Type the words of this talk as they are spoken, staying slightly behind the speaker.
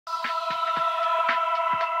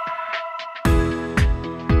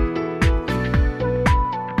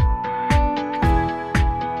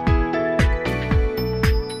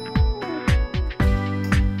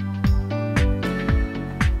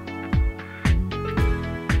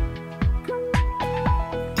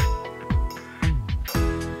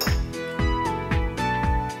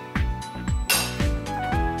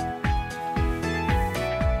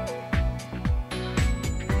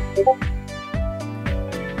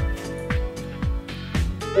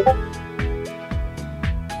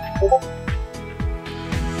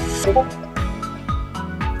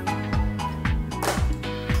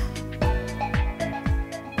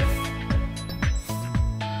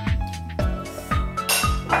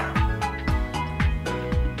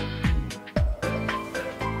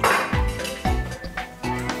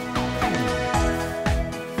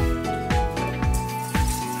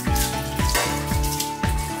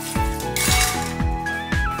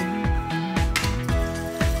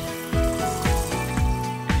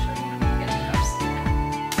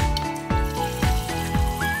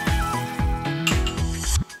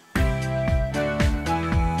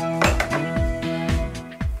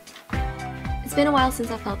It's been a while since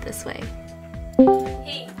I felt this way.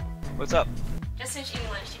 Hey. What's up? Just finished eating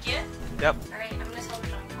lunch. Did you? Yep. Alright, I'm gonna tell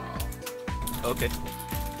them on call. Okay.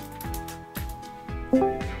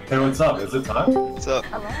 Hey, what's up? Is it time? What's up?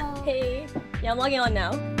 Hello. Hey. Yeah, I'm logging on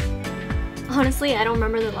now. Honestly, I don't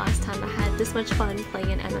remember the last time I had this much fun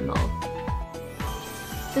playing an MMO.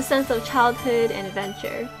 The sense of childhood and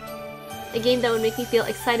adventure. A game that would make me feel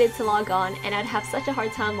excited to log on, and I'd have such a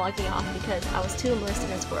hard time logging off because I was too immersed in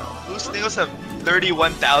its world. Blue snails have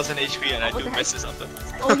 31,000 HP and I What do the miss something.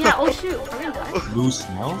 Oh yeah, oh shoot, are we done? Blue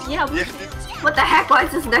snails? Yeah, Yeah. what the heck, why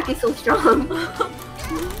is this Necky so strong?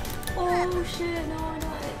 Oh shit, no,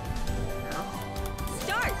 not.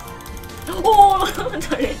 Start! Oh,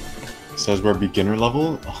 darn it. Says we're beginner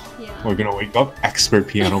level. Oh, Yeah. we're gonna wake up expert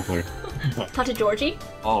piano player. Talk to Georgie?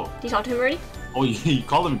 Oh, Did you talk to him already? oh, you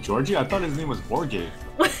called him Georgie? I thought his name was Borge.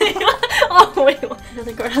 Oh wait, what?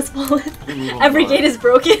 Another guard has fallen. Every gate is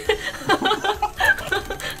broken.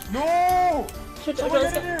 No!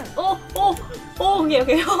 Oh,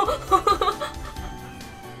 okay.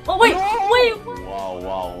 Oh wait, wait.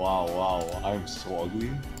 Wow. I'm so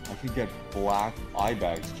ugly. I could get black eye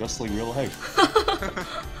bags just like real life.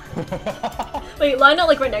 Wait, line up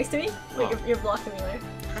like right next to me? Wait, you're blocking me there.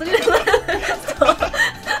 Stop.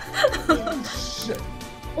 Shit.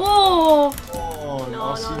 Oh! Oh, No, I'll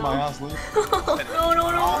no, see no. my ass later. No.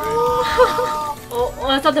 Oh,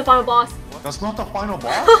 that's not the final boss. That's not the final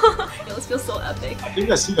boss? Yo, this feels so epic. I think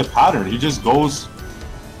I see the pattern. He just goes...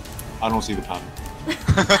 I don't see the pattern.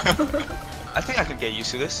 I think I could get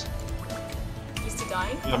used to this. Used to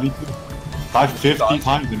dying? Yeah, me too. 50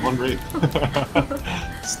 times in one raid.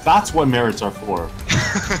 That's what merits are for.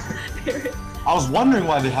 I was wondering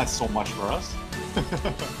why they had so much for us.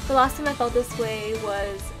 The last time I felt this way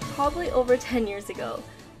was probably over 10 years ago,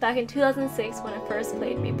 back in 2006 when I first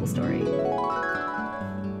played MapleStory.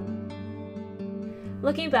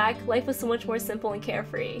 Looking back, life was so much more simple and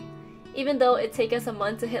carefree. Even though it'd take us a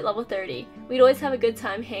month to hit level 30, we'd always have a good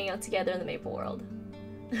time hanging out together in the Maple world.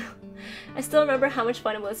 I still remember how much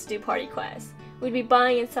fun it was to do party quests. We'd be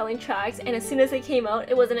buying and selling tracks, and as soon as they came out,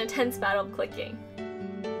 it was an intense battle of clicking.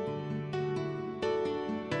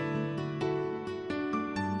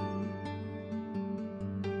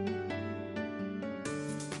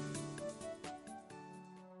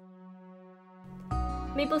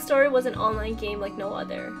 MapleStory was an online game like no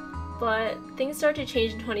other, but things started to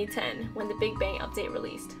change in 2010 when the Big Bang update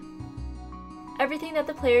released. Everything that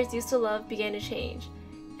the players used to love began to change,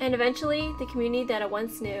 and eventually the community that I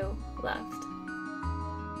once knew left.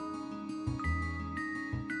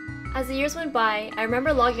 As the years went by, I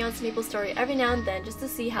remember logging on to MapleStory every now and then just to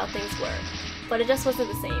see how things were, but it just wasn't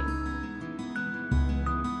the same.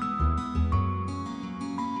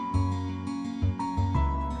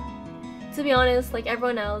 To be honest, like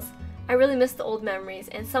everyone else, I really miss the old memories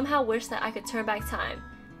and somehow wish that I could turn back time.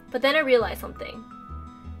 But then I realized something.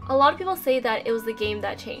 A lot of people say that it was the game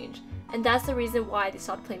that changed, and that's the reason why they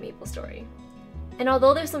stopped playing MapleStory. And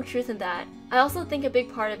although there's some truth in that, I also think a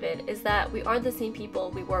big part of it is that we aren't the same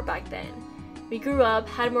people we were back then. We grew up,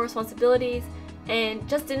 had more responsibilities, and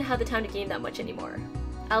just didn't have the time to game that much anymore.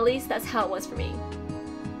 At least that's how it was for me.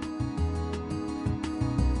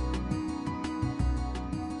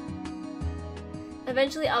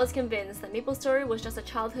 Eventually, I was convinced that MapleStory was just a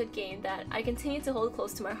childhood game that I continued to hold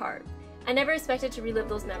close to my heart. I never expected to relive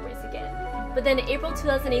those memories again. But then in April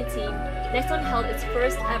 2018, Nexon held its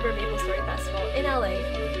first ever MapleStory Festival in LA,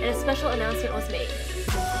 and a special announcement was made.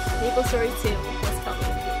 MapleStory 2 was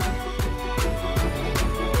coming.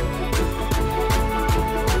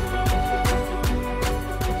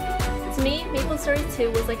 To me, MapleStory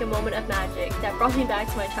 2 was like a moment of magic that brought me back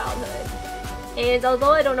to my childhood. And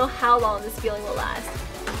although I don't know how long this feeling will last,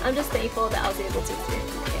 I'm just thankful that I was able to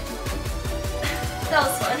experience it again. That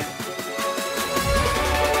was fun.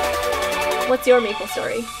 What's your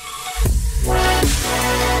MapleStory?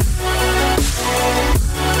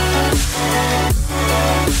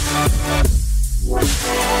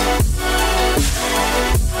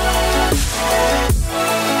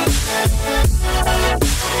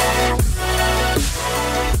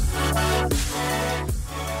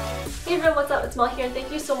 here and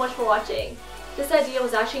thank you so much for watching. This idea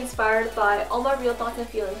was actually inspired by all my real thoughts and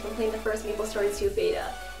feelings from playing the first MapleStory 2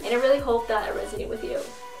 beta, and I really hope that it resonated with you.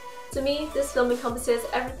 To me, this film encompasses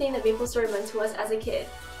everything that MapleStory meant to us as a kid,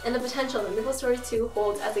 and the potential that MapleStory 2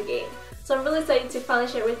 holds as a game. So I'm really excited to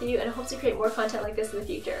finally share it with you, and I hope to create more content like this in the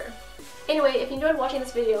future. Anyway, if you enjoyed watching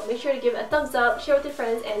this video, make sure to give it a thumbs up, share with your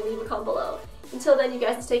friends, and leave a comment below. Until then, you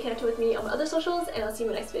guys can stay connected with me on my other socials, and I'll see you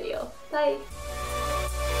in my next video. Bye!